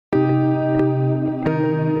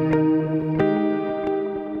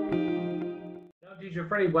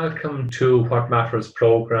very welcome to What Matters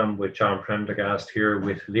programme with John Prendergast here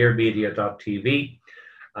with learmedia.tv,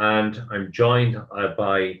 and I'm joined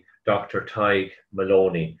by Dr. Tadhg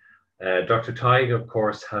Maloney. Dr. Tadhg, of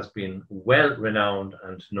course, has been well renowned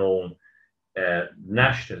and known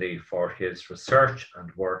nationally for his research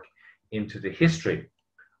and work into the history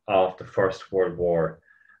of the First World War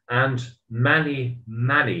and many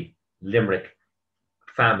Limerick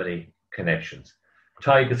family connections.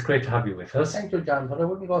 Tadhg, it's great to have you with us. Thank you, John, but I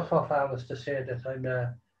wouldn't go so far as to say that I'm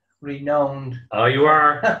renowned. Oh, you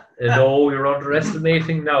are. No, you're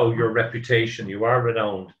underestimating now your reputation. You are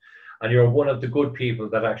renowned, and you're one of the good people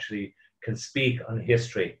that actually can speak on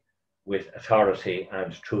history with authority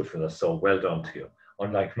and truthfulness. So well done to you,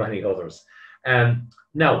 unlike many others.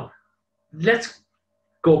 Now, let's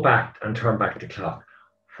go back and turn back the clock.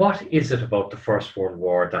 What is it about the First World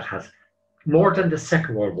War that has, more than the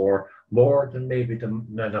Second World War, more than maybe the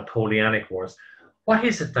Napoleonic Wars, what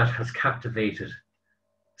is it that has captivated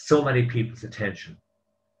so many people's attention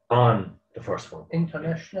on the First World War?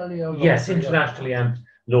 Internationally? Or yes, internationally and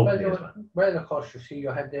locally as well. Well, of course, you see, you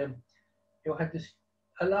had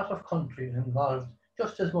a lot of countries involved,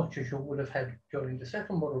 just as much as you would have had during the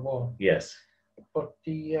Second World War. Yes. But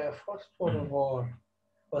the First World War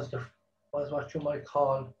was what you might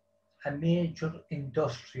call a major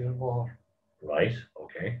industrial war. Right,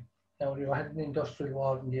 okay. Now, you had an industrial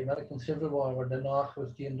war in the American Civil War, where the North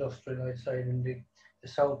was the industrialized side and the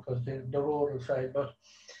South was the rural side. But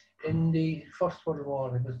in the First World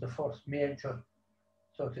War, it was the first major,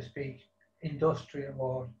 so to speak, industrial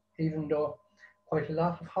war, even though quite a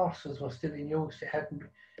lot of horses were still in use.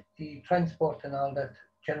 The transport and all that,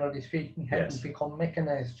 generally speaking, hadn't become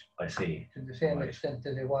mechanized. I see. To the same extent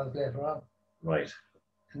that it was later on. Right.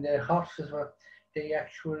 And the horses were, the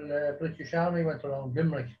actual British Army went around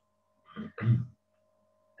Limerick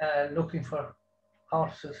looking for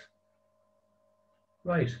horses.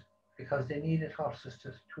 Right. Because they needed horses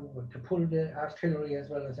to pull the artillery as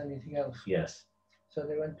well as anything else. Yes. So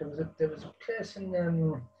they went. There was a place in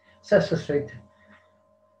Cecil Street.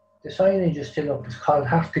 The signage is still up. It's called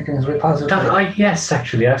Hartigan's Repository. Yes,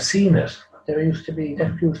 actually, I've seen it. They used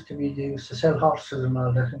to sell horses and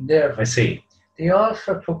all that in there. I see. They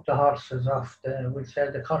also took the horses off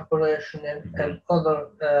the corporation and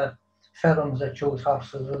other firms that chose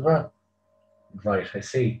horses as well. Right, I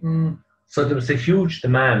see. So there was a huge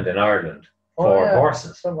demand in Ireland for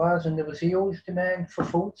horses. There was, and there was a huge demand for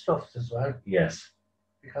foodstuffs as well. Yes.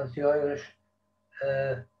 Because the Irish,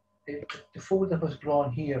 the food that was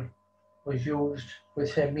grown here was used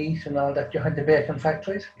with meat and all that. You had the bacon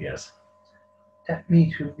factories. Yes. That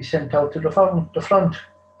meat would be sent out to the front.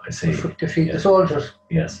 I see. To feed the soldiers.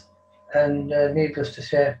 Yes. And needless to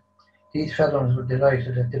say, these fellows were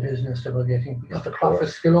delighted at the business they were getting because the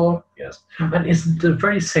profits galore. Yes. And isn't the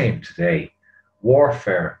very same today?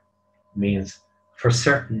 Warfare means, for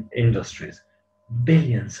certain industries,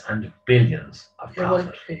 billions and billions of profit.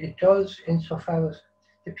 Well, it does insofar as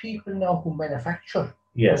the people now who manufacture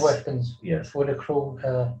the weapons would accrue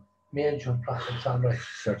major profits on it.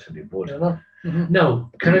 Certainly would. You know?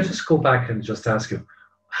 Now, can I just go back and just ask you,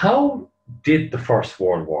 how did the First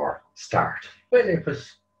World War start? Well, it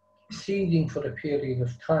was seeding for a period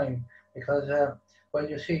of time because, well,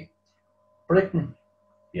 you see, Britain,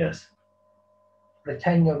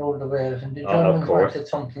 Britannia ruled the Wales, and the Germans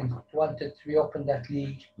wanted to be up in that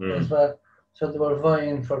league as well. So they were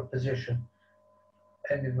vying for position,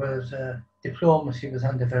 and it was diplomacy was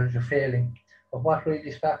on the verge of failing. But what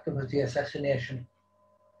really sparked it was the assassination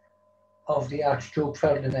of the Archduke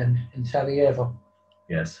Ferdinand in Sarajevo.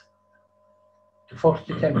 Yes. The first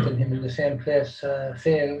attempt on him in the same place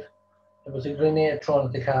failed. There was a grenade thrown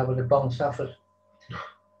at the car, but it bounced off it.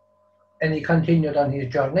 And he continued on his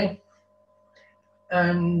journey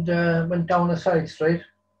and went down a side street.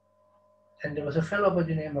 And there was a fellow by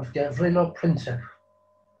the name of Gavrilo Princip,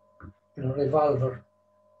 with a revolver,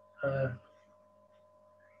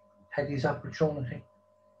 had his opportunity.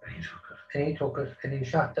 And he took it. And he took it, and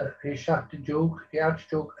he shot the Duke, the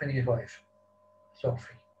Archduke, and his wife,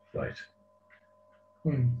 Sophie. Right.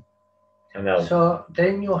 And now, so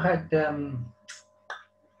then you had,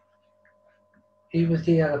 he was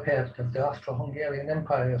the heir apparent of the Austro-Hungarian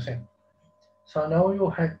Empire, you see. So now you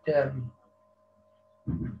had,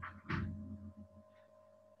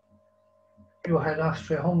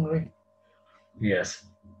 Austria-Hungary. Yes.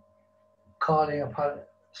 Calling upon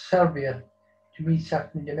Serbia to meet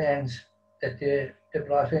certain demands that they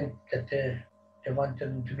brought in, that they wanted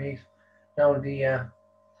them to meet. Now the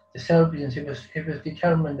Serbians, it was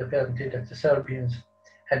determined apparently that the Serbians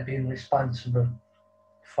had been responsible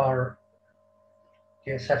for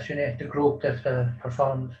they assassinate the group that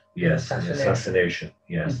performed the Yes, the assassination.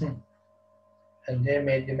 Yes. Mm-hmm. And they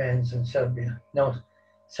made demands in Serbia. Now,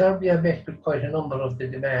 Serbia met with quite a number of the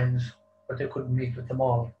demands, but they couldn't meet with them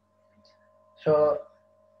all. So,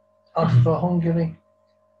 Austro-Hungary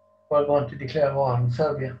were going to declare war on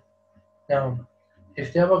Serbia. Now,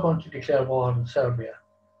 if they were going to declare war on Serbia,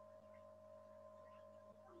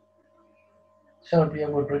 Serbia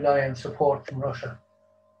would rely on support from Russia.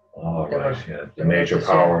 Oh, right, yeah. The major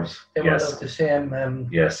powers. They would have the same,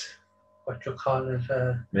 yes. what you call it,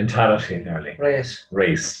 mentality nearly.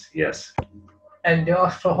 Race, yes. And the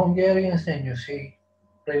Austro-Hungarians then, you see,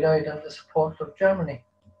 relied on the support of Germany.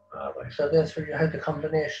 Ah, right. So that's where you had the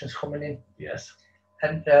combinations coming in. Yes.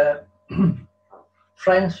 And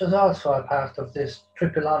France was also a part of this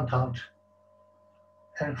triple entente.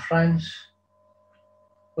 And France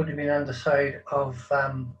would have been on the side of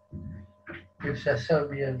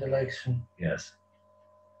Serbia and the likes. Yes.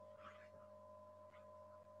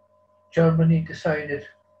 Germany decided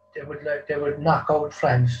they would knock out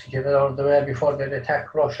France to get it out of the way before they'd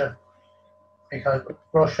attack Russia, because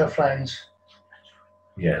Russia, France,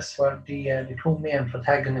 yes, were the two main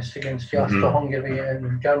protagonists against the Austro-Hungary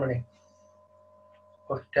and Germany.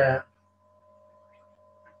 But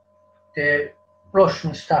the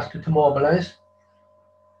Russians started to mobilise,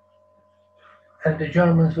 and the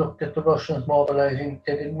Germans looked at the Russians mobilising.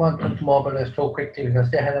 They didn't want them to mobilise too quickly because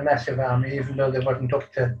they had a massive army, even though they weren't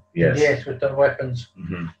up to the gate with their weapons.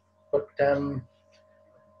 Mm-hmm. But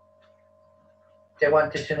they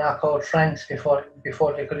wanted to knock out France before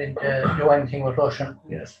they could do anything with Russia.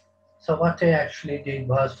 Yes. So what they actually did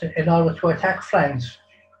was, in order to attack France,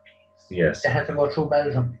 yes, they had to go through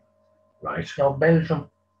Belgium. Right. Now Belgium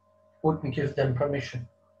wouldn't give them permission,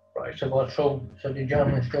 right, to go through. So the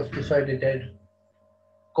Germans just decided they'd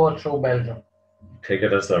go through Belgium. Take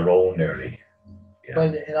it as their own, nearly. Yeah.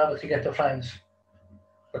 Well, in order to get to France,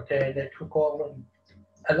 but they took over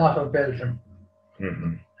a lot of Belgium.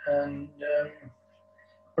 Mm-hmm. And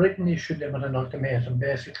Britain issued them an ultimatum,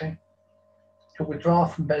 basically, to withdraw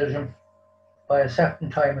from Belgium by a certain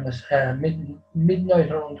time in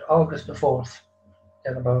midnight around August the 4th,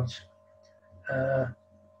 thereabouts, to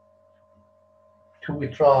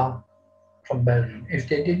withdraw from Belgium. If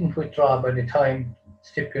they didn't withdraw by the time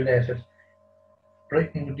stipulated,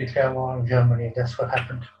 Britain would declare war on Germany. That's what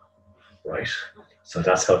happened. Right. So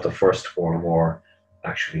that's how the First World War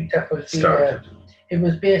actually started. It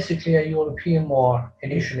was basically a European war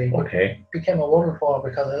initially, but it became a world war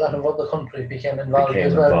because a lot of other countries became involved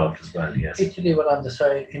as well. Yes. Italy were on the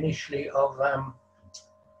side initially of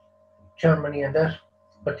Germany and that,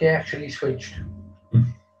 but they actually switched.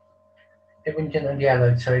 They went in on the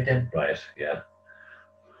Allied side then. Right, yeah.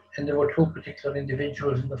 And there were two particular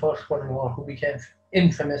individuals in the First World War who became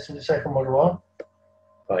infamous in the Second World War.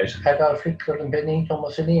 Right. Adolf Hitler and Benito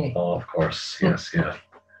Mussolini. Oh, of course, yes, yeah.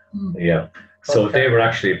 Yeah. So they were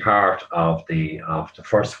actually part of the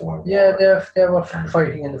First World War. Yeah, they were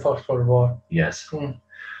fighting in the First World War. Yes.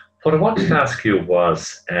 What I wanted to ask you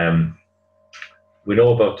was, we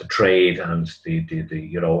know about the trade and the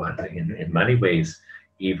you know, and in many ways,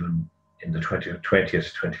 even in the 20th,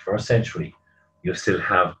 21st century, you still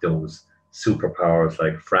have those superpowers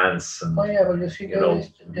like France and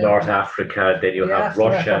North Africa. Then you have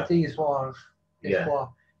Russia. These wars,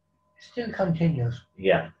 war still continues.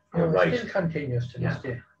 Yeah. Right. It still continues to this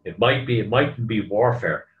day. It mightn't be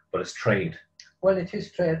warfare, but it's trade. Well, it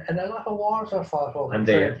is trade, and a lot of wars are fought over. And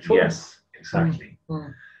yes, exactly.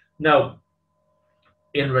 Now,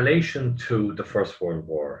 in relation to the First World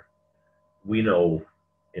War, we know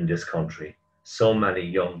in this country so many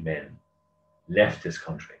young men left this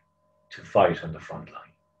country to fight on the front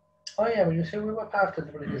line. Oh yeah, well you see, we were part of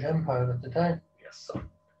the British Empire at the time. Yes.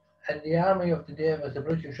 And the army of the day was the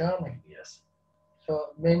British Army. Yes.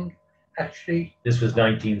 So men actually... This was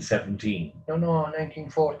 1917? No,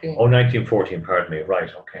 1914. Oh, 1914, pardon me.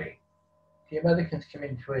 Right, okay. The Americans came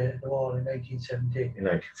into the war in 1917. In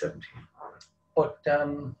 1917. But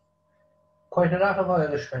quite a lot of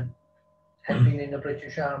Irishmen had been in the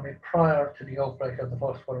British Army prior to the outbreak of the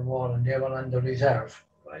First World War, and they were on the reserve.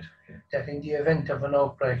 Right, okay. That in the event of an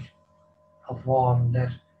outbreak of war,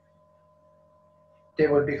 that they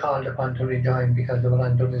would be called upon to rejoin because they were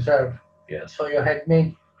on the reserve. Yes. So you had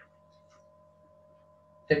men,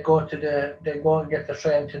 they'd go and get the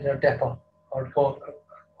train to their depot, or go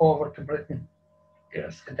over to Britain.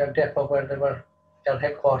 Yes. To their depot where their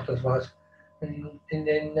headquarters was. And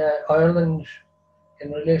in Ireland,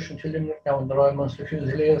 in relation to Limerick now, in the Royal Munster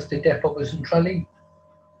Fusiliers, the depot was in Tralee.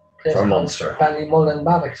 For Munster. Ballymullen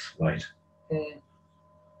Barracks. Right.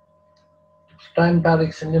 Stein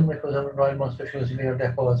Barracks in Limerick was a Royal Munster Fusilier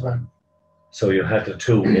depot as well. So you had the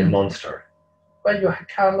two in Munster. Well, you had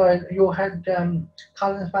Carlisle, you had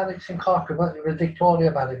Collins Barracks in Cork, it was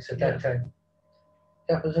Victoria Barracks at that time.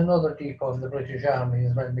 That was another depot of the British Army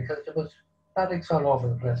as well, because there was barracks all over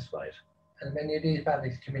the place. Right. And many of these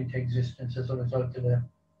barracks came into existence as a result of the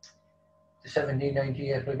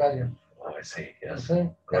 1798 rebellion. Oh, I see, yes. Okay?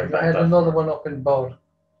 And we had another one up in Bow,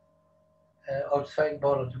 outside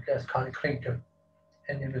Bow, at a place called Clinker,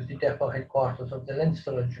 and it was the depot headquarters of the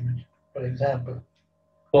Leinster Regiment, for example.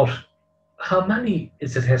 But how many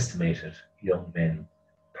is it estimated young men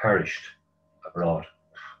perished abroad?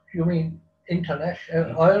 You mean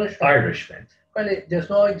international, Irish men? Irish men. Well, there's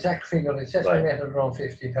no exact figure, it's estimated around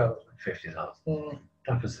 50,000. 50,000.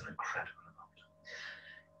 That was an incredible amount.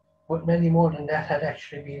 But many more than that had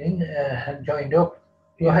actually been in, had joined up.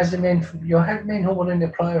 You had men who were in there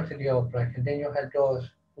prior to the outbreak, and then you had those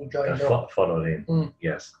who joined up. Followed in,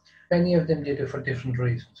 yes. Many of them did it for different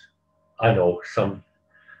reasons. I know, some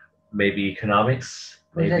maybe economics,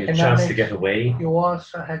 maybe a chance to get away. You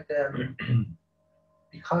also had,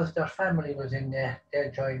 because their family was in there, they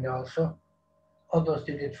joined also. Others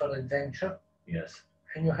did it for adventure. Yes.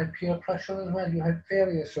 And you had peer pressure as well. You had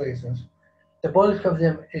various reasons. The bulk of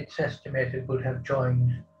them, it's estimated, would have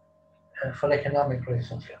joined for economic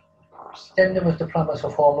reasons. Yeah, of course. Then there was the promise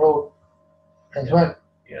of home rule as well.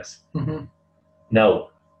 Yes. Mm-hmm. Now,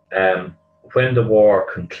 when the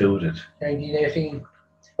war concluded, 1918.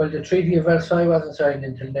 Well, the Treaty of Versailles wasn't signed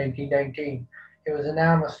until 1919. It was an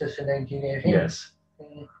armistice in 1918. Yes.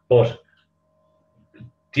 But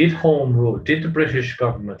did the British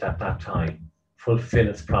government at that time fulfill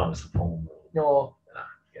its promise of home rule? No,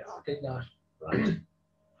 yes. it did not. Right.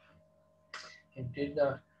 It did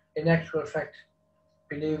not. In actual fact,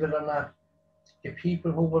 believe it or not, the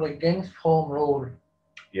people who were against home rule,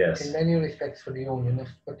 yes, in many respects for the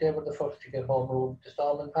Unionists, but they were the first to get home rule, the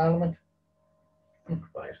Stormont Parliament.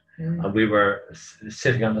 Right. And we were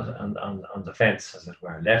sitting on the fence, as it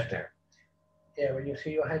were, left there. Yeah, well, you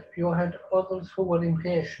see, you had others who were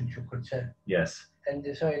impatient, you could say. Yes. And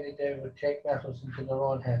decided they would take matters into their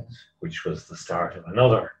own hands. Which was the start of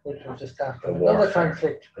another. Which was the start of another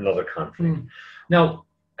conflict. Another conflict. Now,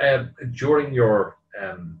 during your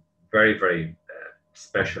very, very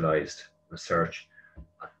specialised research,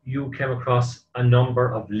 you came across a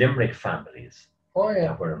number of Limerick families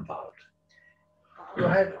that were involved. You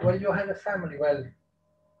had a family. Well,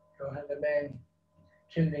 you had a man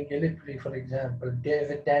killed in Gallipoli, for example,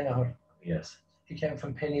 David Danaher. Yes. He came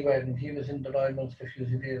from Pennywed and he was in the Royal Munster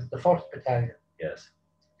Fusiliers, the 1st Battalion. Yes.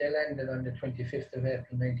 They landed on the 25th of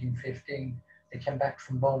April 1915. They came back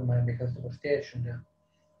from Bournemouth because they were stationed there.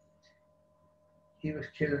 He was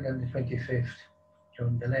killed on the 25th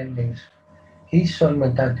during the landings. His son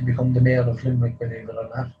went on to become the mayor of Limerick, believe it or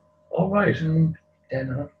not. Oh, right.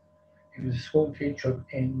 Danaher. He was a school teacher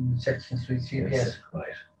in Sexton Street, CBS. Yes,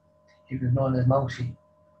 right. He was known as Mousy.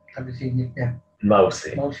 That was his nickname.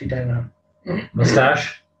 Mousy. Mousy Danaher.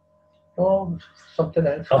 Moustache? Oh, something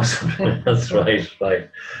else. Oh, that's right, right.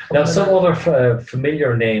 Now, some other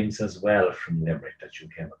familiar names as well from Limerick that you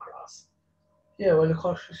came across. Yeah, well, of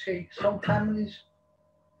course, you see, some families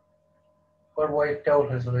were wiped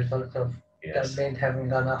out as a result of their men having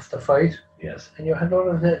gone off the fight. Yes. And you had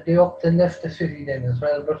others, they upped and left the city then as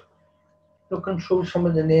well, but looking through some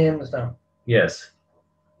of the names now. Yes.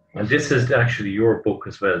 And this is actually your book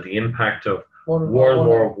as well, The Impact of World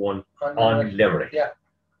War I on Limerick. Yeah.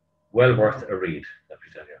 Well worth a read, let me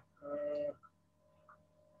tell you.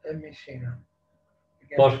 Let me see now.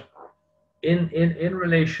 Again. But in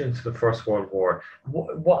relation to the First World War,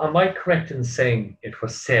 what am I correct in saying it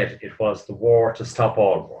was said it was the war to stop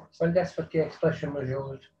all wars? Well, that's what the expression was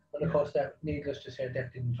used. But of course, that needless to say,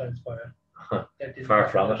 that didn't transpire. That didn't Far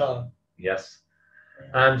from it. all. Yes.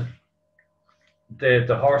 And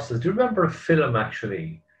the horses, do you remember a film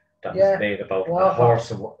actually that was made about a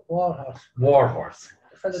horse? War horse. War horse.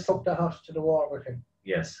 The fella took the horse to the war with him.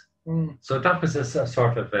 Yes. So that was a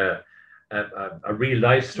sort of a real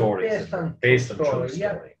life story. Based on true story.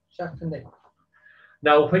 Yeah, certainly.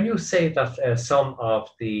 Now, when you say that some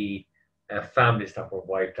of the families that were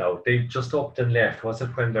wiped out, they just upped and left, was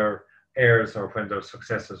it when their heirs or when their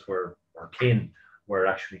successors or kin were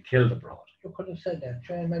actually killed abroad? You could have said that,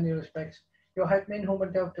 in many respects. You had men who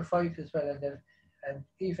went out to fight as well, and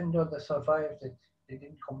even though they survived it, they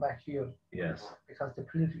didn't come back here. Yes. Because the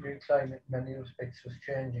political climate in many respects was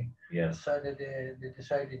changing. Yes. So they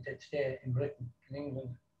decided they'd stay in Britain, in England.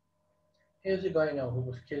 Here's a guy now who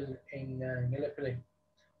was killed in Gallipoli.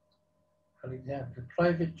 For example,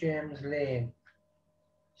 Private James Lane,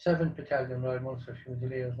 7th Battalion Royal Munster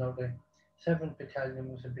Fusiliers. Now the 7th Battalion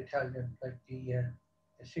was a battalion like the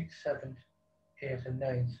 6th, 7th, 8th and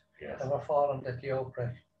 9th. Yes. They were formed at the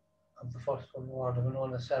outbreak of the First World War. They were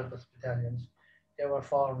known as service battalions. They were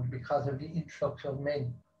formed because of the influx of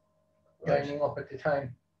men joining up at the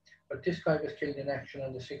time. But this guy was killed in action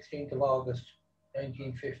on the 16th of August,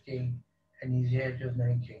 1915, and his age was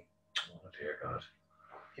 19. Oh dear God.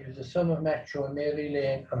 He was the son of Matthew and Mary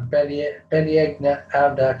Lane of Ballyegna,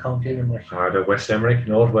 Ardagh, County Limerick. Ardagh, West Limerick,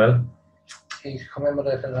 know it well. He's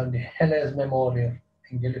commemorated on the Helles Memorial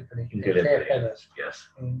in Gallipoli. Yes.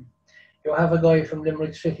 You have a guy from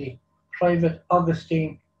Limerick City, Private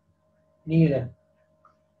Augustine Nealon,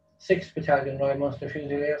 6th Battalion Royal Munster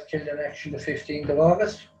Fusiliers, killed in action the 15th of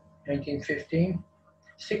August, 1915.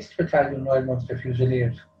 6th Battalion Royal Munster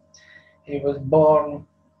Fusiliers. He was born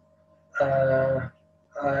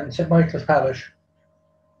in St Michael's Parish,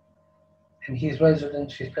 and his place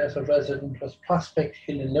of residence was Prospect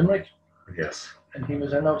Hill in Limerick. Yes. And he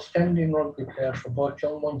was an outstanding rugby player for both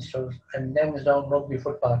Young Munsters and Lansdowne Rugby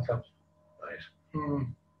Football Clubs. Right.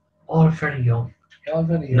 All very young. All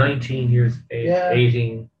very young. 19 years age,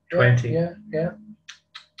 18, 20. Yeah.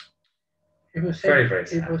 It was said, Very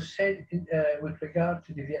sad. It was said with regard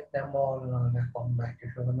to the Vietnam War and all that one back,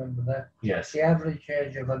 if you remember that. Yes. The average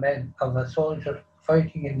age of a soldier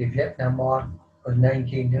fighting in the Vietnam War was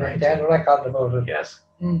 19. They had a record about it. Yes.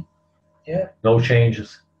 Yeah. No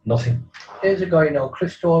changes. Nothing. There's a guy now,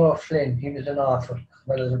 Christopher Flynn. He was an author as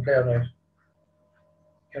well as a playwright.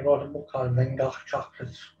 He wrote a book called Van Gogh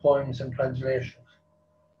Chocolates, Poems and Translations.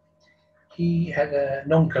 He had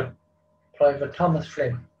an uncle, Private Thomas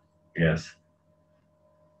Flynn. Yes.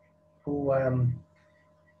 Who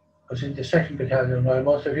was in the 2nd Battalion Royal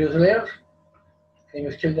Munster Fusiliers. He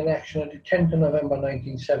was killed in action on the 10th of November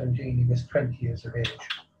 1917. He was 20 years of age.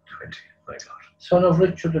 20, my God. Son of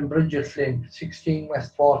Richard and Bridget Flynn, 16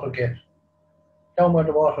 West Watergate. Down where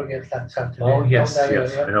the Watergate flats are today. Oh, yes, I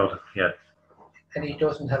know that, yeah. And he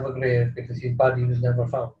doesn't have a grave because his body was never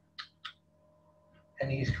found. And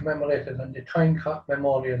he's commemorated on the Tadhg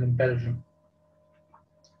Memorial in Belgium.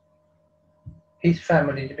 His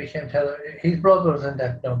family, they became his brothers and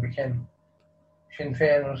that now became Sinn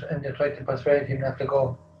Féiners, and they tried to persuade him not to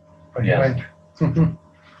go, but he went.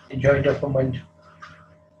 He joined up and went.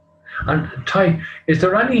 And Ty, is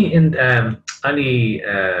there any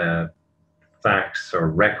facts or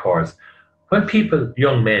records when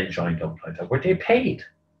young men joined up like that? Were they paid?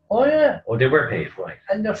 Oh yeah. Oh, they were paid, right?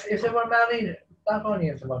 And if they were married, not only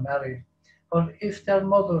if they were married, but if their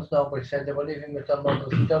mothers now, we said they were living with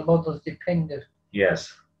their mothers depended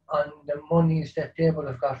yes on the monies that they would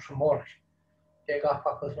have got from work. They got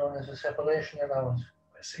what was known as a separation allowance.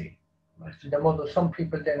 I see. Right. The mother, some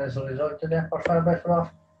people then, as a result of that, were far better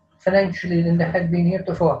off financially than they had been here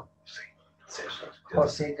before. Of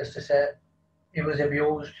course, needless to say, it was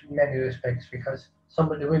abused in many respects because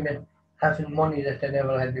some of the women having money that they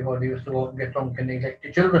never had before, they used to go and get drunk and neglect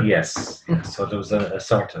the children. Yes. So there was a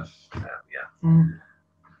sort of,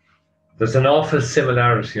 There's an awful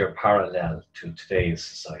similarity or parallel to today's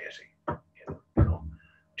society. You know,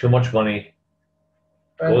 too much money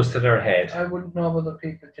goes to their head. I wouldn't know whether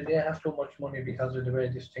people today have too much money because of the way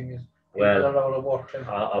this thing is. Well, are out of work.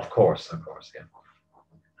 of course,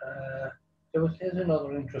 yeah. There's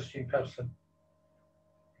another interesting person.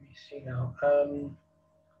 Let me see now.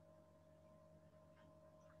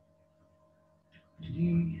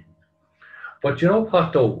 But you know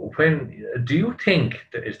what though? Do you think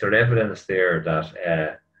is there evidence there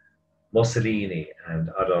that Mussolini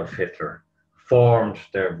and Adolf Hitler formed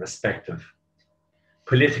their respective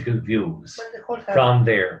political views from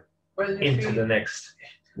there into the next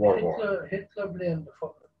World War? Hitler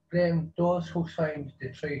blamed those who signed the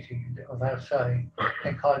Treaty of Versailles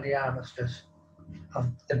and called the armistice of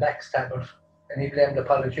the backstabbers, and he blamed the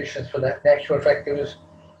politicians for that. In actual fact, it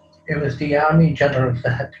was the army generals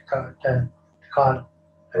that had to call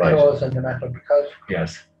the clause on the matter because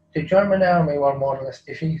the German army were more or less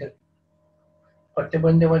defeated. But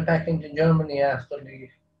when they went back into Germany after the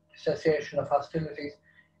cessation of hostilities,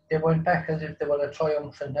 they went back as if they were a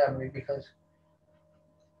triumphant army because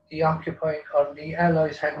the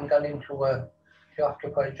Allies hadn't gone into the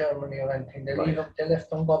occupied Germany or anything. They left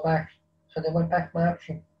them go back. So they went back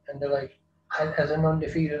marching, and they're like, as an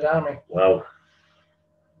undefeated army. Wow.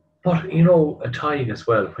 But, you know, a Tadhg as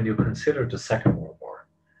well, when you consider the Second World War,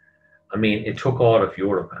 I mean, it took all of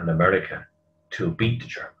Europe and America to beat the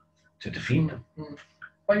Germans, to defeat them.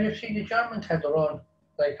 Well, you see, the Germans had their own,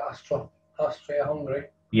 like Austria, Hungary.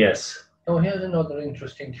 Yes. Now, here's another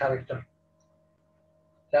interesting character.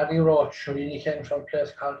 Larry Roach, who really came from a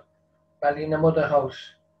place called Ballynamother House,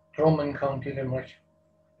 Drummond, County Limerick.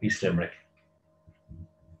 East Limerick.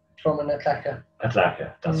 from an Atlaka.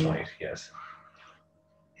 Atlaka, that's right, yes.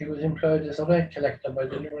 He was employed as a rate collector by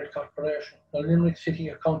the Limerick Corporation, the Limerick City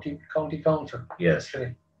or County Council. Yes.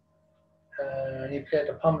 Actually. And he played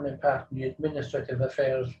a prominent part in the administrative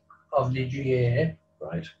affairs of the GAA.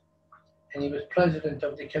 Right. And he was president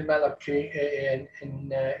of the Kilmallock GAA in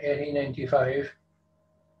 1895,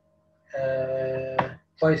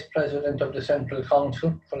 vice president of the Central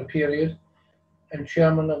Council for a period, and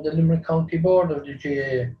chairman of the Limerick County Board of the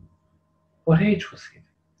GAA. What age was he?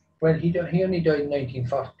 Well, he only died in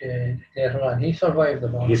 1940 later on. He survived the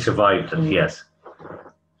war. He survived it, yes.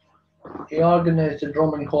 He organised the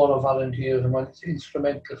Drummond Corps of Volunteers and was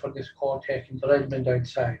instrumental for this corps taking the Redmond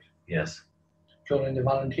outside. Yes. During the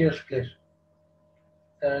volunteer split.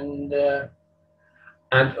 And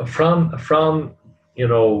from you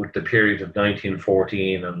know, the period of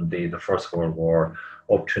 1914 and the First World War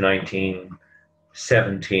up to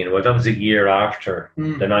 1917, well, that was a year after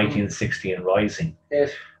the 1916 Rising.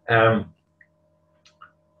 Yes.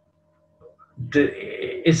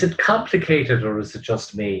 Is it complicated, or is it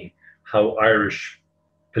just me, how Irish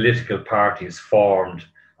political parties formed,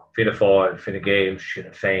 Fianna Fáil, Fine Gael,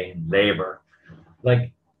 Sinn Féin, Labour?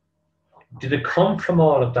 Like, did it come from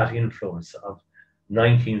all of that influence of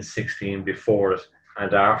 1916, before it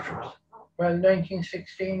and after it? Well,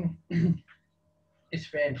 1916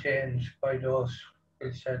 is maintained by those.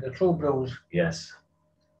 It's the True Blues. Yes.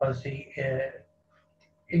 Was the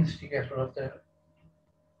instigator of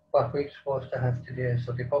what we're supposed to have today,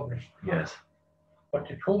 so they published. Yes. But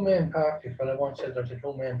the two main parties, well, I won't say there's the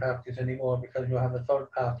two main parties anymore, because you have a third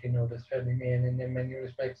party now that's fairly main in many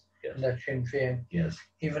respects, Yes. and that's Sinn Féin. Yes.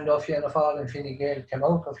 Even though Fianna Fáil and Fine Gael came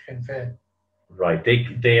out of Sinn Féin. Right.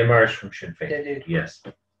 They emerged from Sinn Féin. They did. Yes.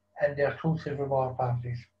 And they're two Civil War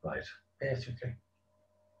parties, Right. basically.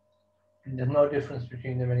 And there's no difference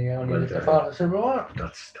between them anymore. Well, It's the part of Civil War.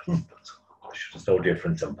 That's there's no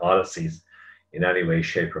difference in policies in any way,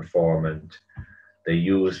 shape, or form, and they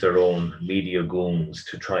use their own media goons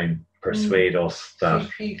to try and persuade us that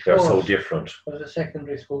they're so different. Was a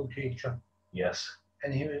secondary school teacher. Yes.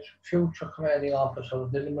 And he was future commanding officer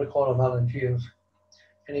of the Limerick Corps of Volunteers.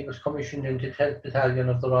 And he was commissioned into 10th Battalion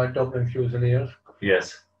of the Royal Dublin Fusiliers.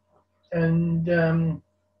 Yes. And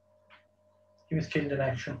he was killed in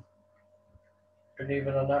action. Believe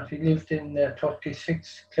it or not, he lived in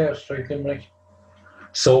 36 Clare Street, Limerick.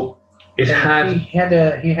 So it and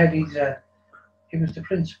had. He was the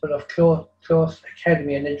principal of Close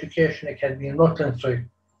Academy and Education Academy in Rutland Street.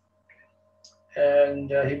 And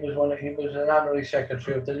he was an honorary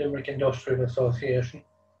secretary of the Limerick Industrial Association.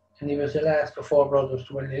 And he was the last of four brothers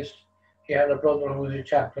to enlist. He had a brother who was a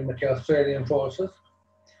chaplain with the Australian Forces,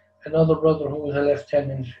 another brother who was a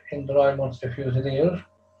lieutenant in the Royal Munster Fusiliers,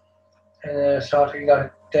 and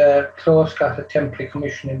Close got a temporary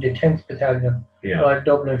commission in the 10th Battalion, Royal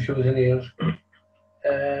Dublin Fusiliers.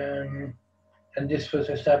 And this was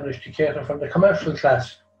established to cater for the commercial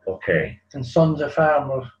class. Okay. And sons of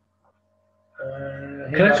farmers.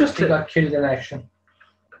 He got killed in action.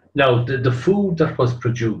 Now, the food that was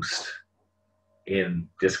produced in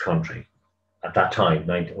this country at that time,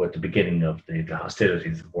 at the beginning of the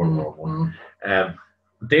hostilities of World War One,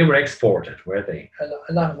 they were exported, were they?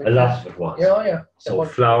 A lot of it. A lot of it was. Yeah, oh yeah. So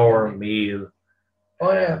flour, meal,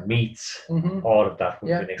 meats, all of that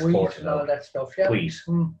would have been exported. Wheat and all that stuff, yeah. Wheat,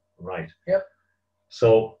 right. Yep.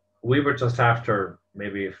 So we were just after,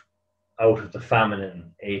 maybe out of the famine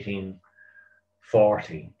in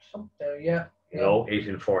 1840. Yeah.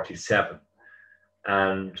 1847.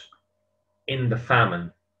 And in the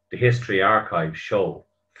famine, the history archives show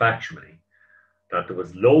factually that there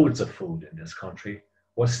was loads of food in this country,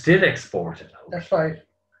 was still exported out. That's right.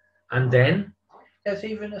 And then? There's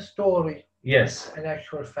even a story. Yes. An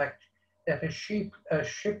actual fact that a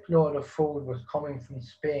shipload of food was coming from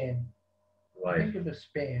Spain. Right. I think it was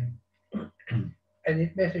Spain. And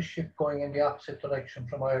it met a ship going in the opposite direction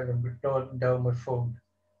from Ireland, loading down with food.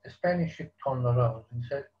 The Spanish ship turned around and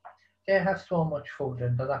said, they have so much food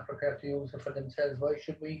and they're not prepared to use it for themselves. Why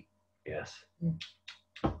should we? Yes.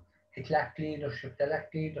 It lacked leadership. They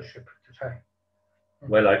lacked leadership at the time.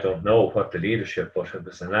 Well, I don't know what the leadership, but it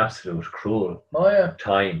was an absolute cruel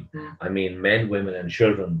time. I mean, men, women and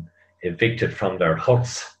children evicted from their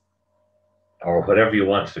huts, or whatever you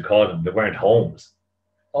wanted to call them. They weren't homes.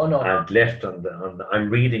 Oh no. And left I'm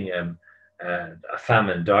reading a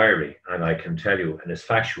famine diary, and I can tell you, and it's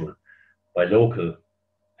factual, by local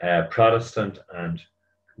Protestant and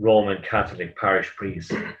Roman Catholic parish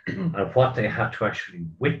priests, and what they had to actually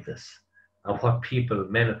witness, and what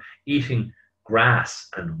men eating grass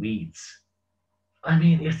and weeds. I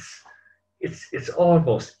mean, it's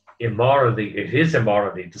almost it is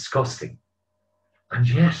immorally disgusting. And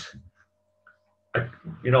yet,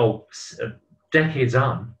 decades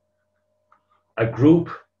on, a group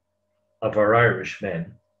of our Irish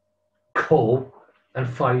men go and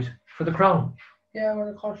fight for the crown. Yeah, well,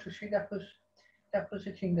 of course, you see, that was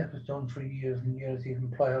a thing that was done for years and years,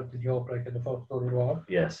 even prior to the outbreak of the First World War.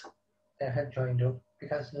 Yes. They had joined up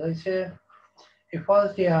because, as I say, it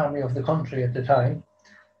was the army of the country at the time,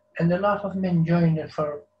 and a lot of men joined it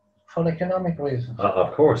for economic reasons.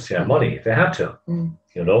 Of course, yeah, money. They had to,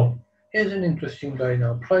 Here's an interesting guy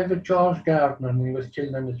now. Private George Gardner, and he was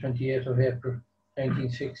killed on the 28th of April,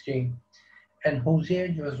 1916, and whose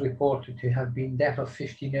age was reported to have been that of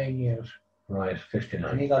 59 years. Right,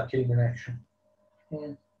 59. And he got killed in action.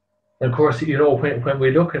 And of course, when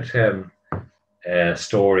we look at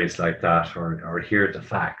stories like that or hear the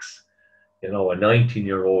facts, a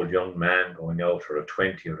 19-year-old young man going out, or a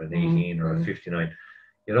 20 or an 18 or a 59,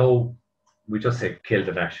 we just say killed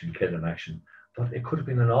in action, but it could have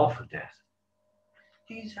been an awful death.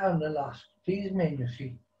 These are the last. These men, you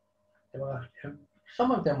see,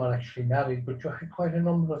 some of them were actually married, but you had quite a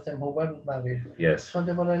number of them who weren't married. Yes. So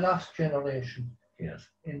they were a last generation. Yes.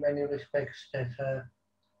 In many respects that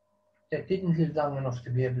didn't live long enough to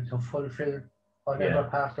be able to fulfill whatever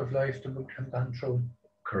part of life they would have gone through.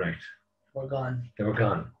 Correct. They were gone. They were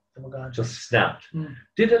gone. They were gone. Just snapped.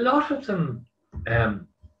 Did a lot of them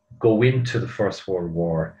go into the First World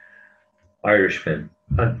War, Irishmen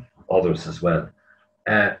and others as well,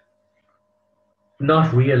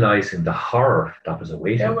 not realising the horror that was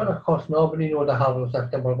awaiting them? Well, of course, nobody knew the horrors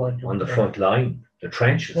that they were going to. On the front line, the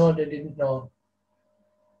trenches. No, they didn't know.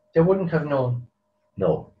 They wouldn't have known.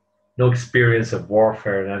 No experience of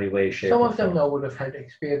warfare in any way, shape, Some or of them form. now would have had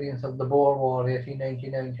experience of the Boer War,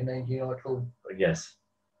 1899 to 1902. Yes.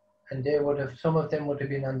 And some of them would have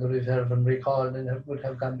been on the reserve and recalled and would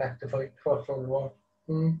have gone back to fight the First World War.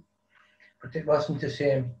 But it wasn't the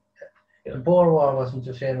same. Yeah. The Boer War wasn't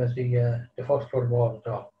the same as the First World War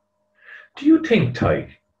at all. Do you think, Tadhg,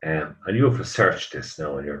 and you have researched this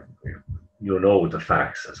now, and you know the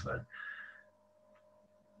facts as well,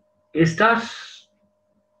 is that,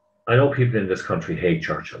 I know people in this country hate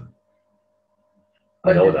Churchill.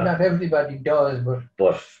 I know that. Not everybody does,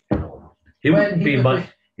 but he wouldn't be much.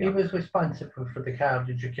 He was responsible for the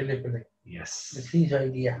carnage of Gallipoli. Yes. It's his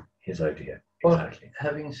idea. His idea, But exactly.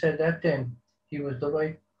 having said that, then, he was the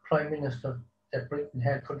right Prime Minister that Britain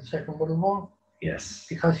had for the Second World War. Yes.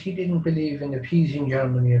 Because he didn't believe in appeasing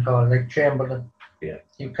Germany at all, like Chamberlain. Yeah.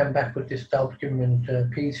 He came back with this document,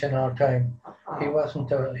 peace in our time. He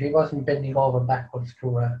wasn't bending over backwards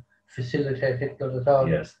to facilitate Hitler at all.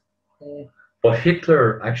 Yes. But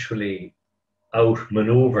Hitler actually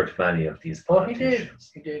outmaneuvered many of these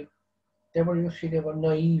politicians. He did. They were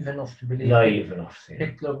naive enough to believe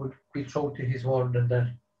Hitler would be true to his word and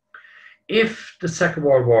that. If the Second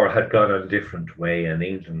World War had gone a different way and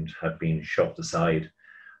England had been shoved aside,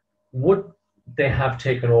 would they have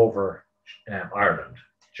taken over Ireland,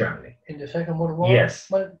 Germany? In the Second World War? Yes.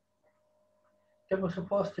 Well, there were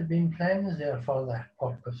supposed to have been plans there for that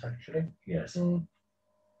purpose, actually. Yes.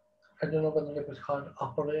 I don't know whether it was called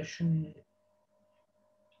Operation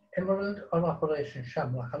Emerald or Operation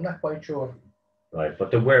Shamrock. I'm not quite sure. Right,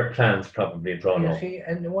 but there were plans probably drawn up. You see,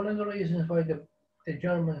 and one of the reasons why the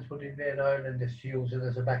Germans would invade Ireland is to use it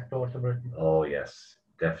as a backdoor to Britain. Oh, yes,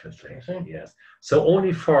 definitely. Yes. So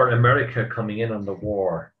only for America coming in on the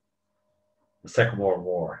war, the Second World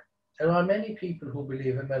War. There are many people who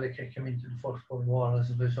believe America came into the First World War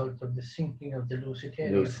as a result of the sinking of the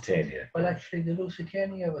Lusitania. Well, actually, the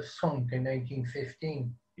Lusitania was sunk in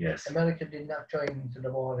 1915. Yes. America did not join into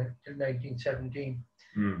the war until 1917.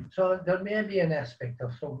 So there may be an aspect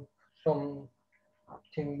of some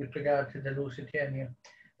thing with regard to the Lusitania.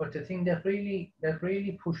 But the thing that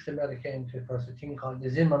really pushed America into it was a thing called the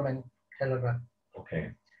Zimmermann telegram.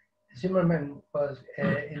 Okay. Zimmermann was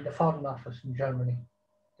in the Foreign Office in Germany,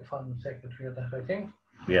 the Foreign Secretary of that, I think.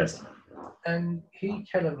 Yes. And he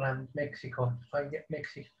telegrammed Mexico to try and get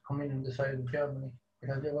Mexico to come in on the side of Germany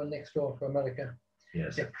because they were next door to America.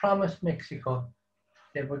 Yes. They promised Mexico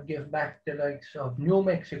they would give back the likes of New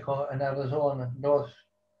Mexico and Arizona, those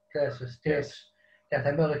places, states that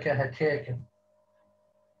America had taken.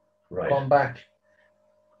 Right. Come back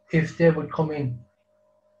if they would come in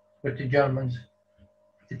with the Germans.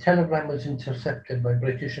 The telegram was intercepted by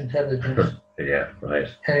British intelligence. Yeah, right.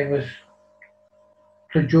 And it was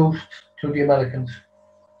produced to the Americans.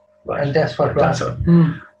 Right. And that's what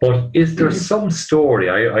But is there some story,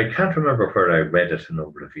 I can't remember where I read it a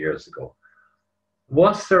number of years ago.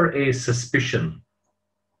 Was there a suspicion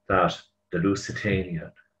that the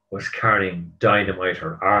Lusitania was carrying dynamite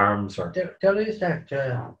or arms, or There is that.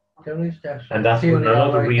 There is that. and that's theory,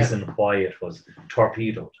 another like reason why it was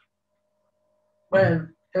torpedoed. Well,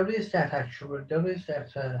 there is that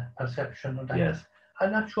perception of that. Yes.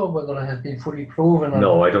 I'm not sure whether it has been fully proven.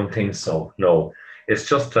 No, I don't think so. No, it's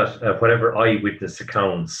just that whatever eyewitness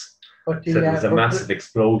accounts But said there was a massive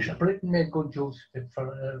explosion. Britain made good use of it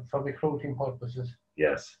for recruiting purposes.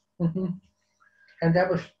 Yes. And that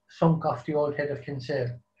was sunk off the old head of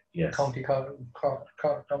Kinsale. Yes. County Cork.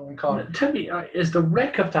 Tell me, is the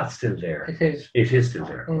wreck of that still there? It is. It is still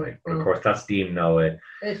there, right? But of course, that's deemed now a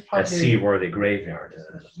seaworthy graveyard.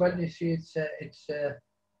 Well, you see, it's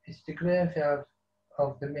the graveyard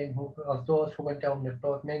of the men of those who went down the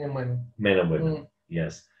boat, men and women. Men and women.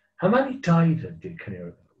 Yes. How many died?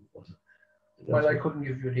 Well, I couldn't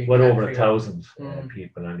give you the. Well, over 1,000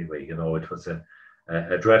 people anyway. You know, it was a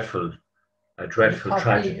dreadful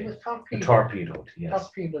tragedy. It was torpedoed. Torpedoed, yes.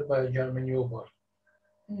 Torpedoed by a German U-boat.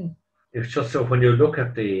 It's just so when you look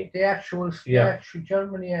at the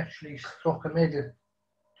Germany actually struck a medal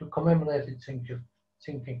to commemorate its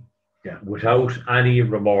sinking. Yeah, without any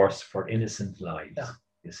remorse for innocent lives. Yeah.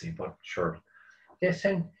 You see, but sure. They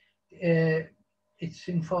sent. It's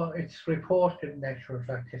reported, in actual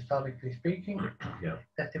fact, historically speaking,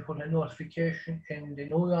 that they put a notification in the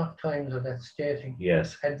New York Times of that stating,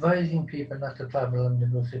 advising people not to travel on the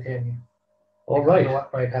Lusitania. All right.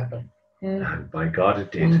 What might happen. And by God,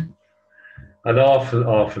 it did. An awful,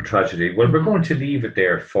 awful tragedy. Well, we're going to leave it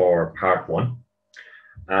there for part one.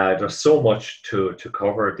 There's so much to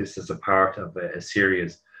cover. This is a part of a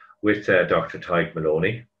series with Dr. Tadhg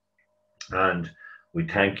Maloney, and we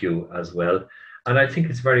thank you as well. And I think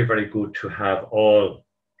it's very, very good to have all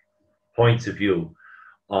points of view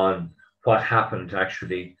on what happened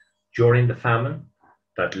actually during the famine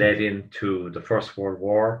that led into the First World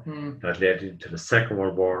War, that led into the Second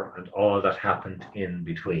World War, and all that happened in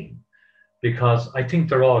between. Because I think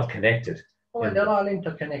they're all connected. Oh, they're all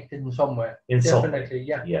interconnected in some way. Definitely,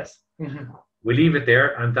 yeah. Yes. We leave it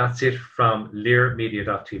there, and that's it from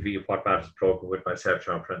LearMedia.tv, What Matters program with myself,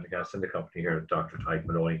 John Prendergast, and the company here, Dr. Tadhg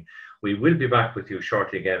Maloney. We will be back with you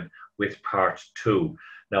shortly again with part two.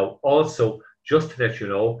 Now, also, just to let you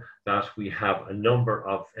know that we have a number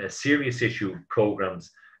of serious issue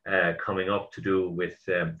programs coming up to do with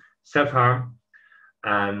self-harm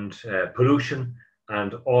and pollution,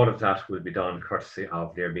 and all of that will be done courtesy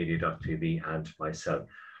of LearMedia.tv and myself.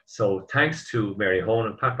 So thanks to Mary Hone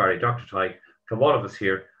and Pat Barry, Dr. Tadhg, from all of us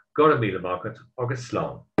here, go to Mila Market, August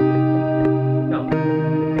Sloan. No.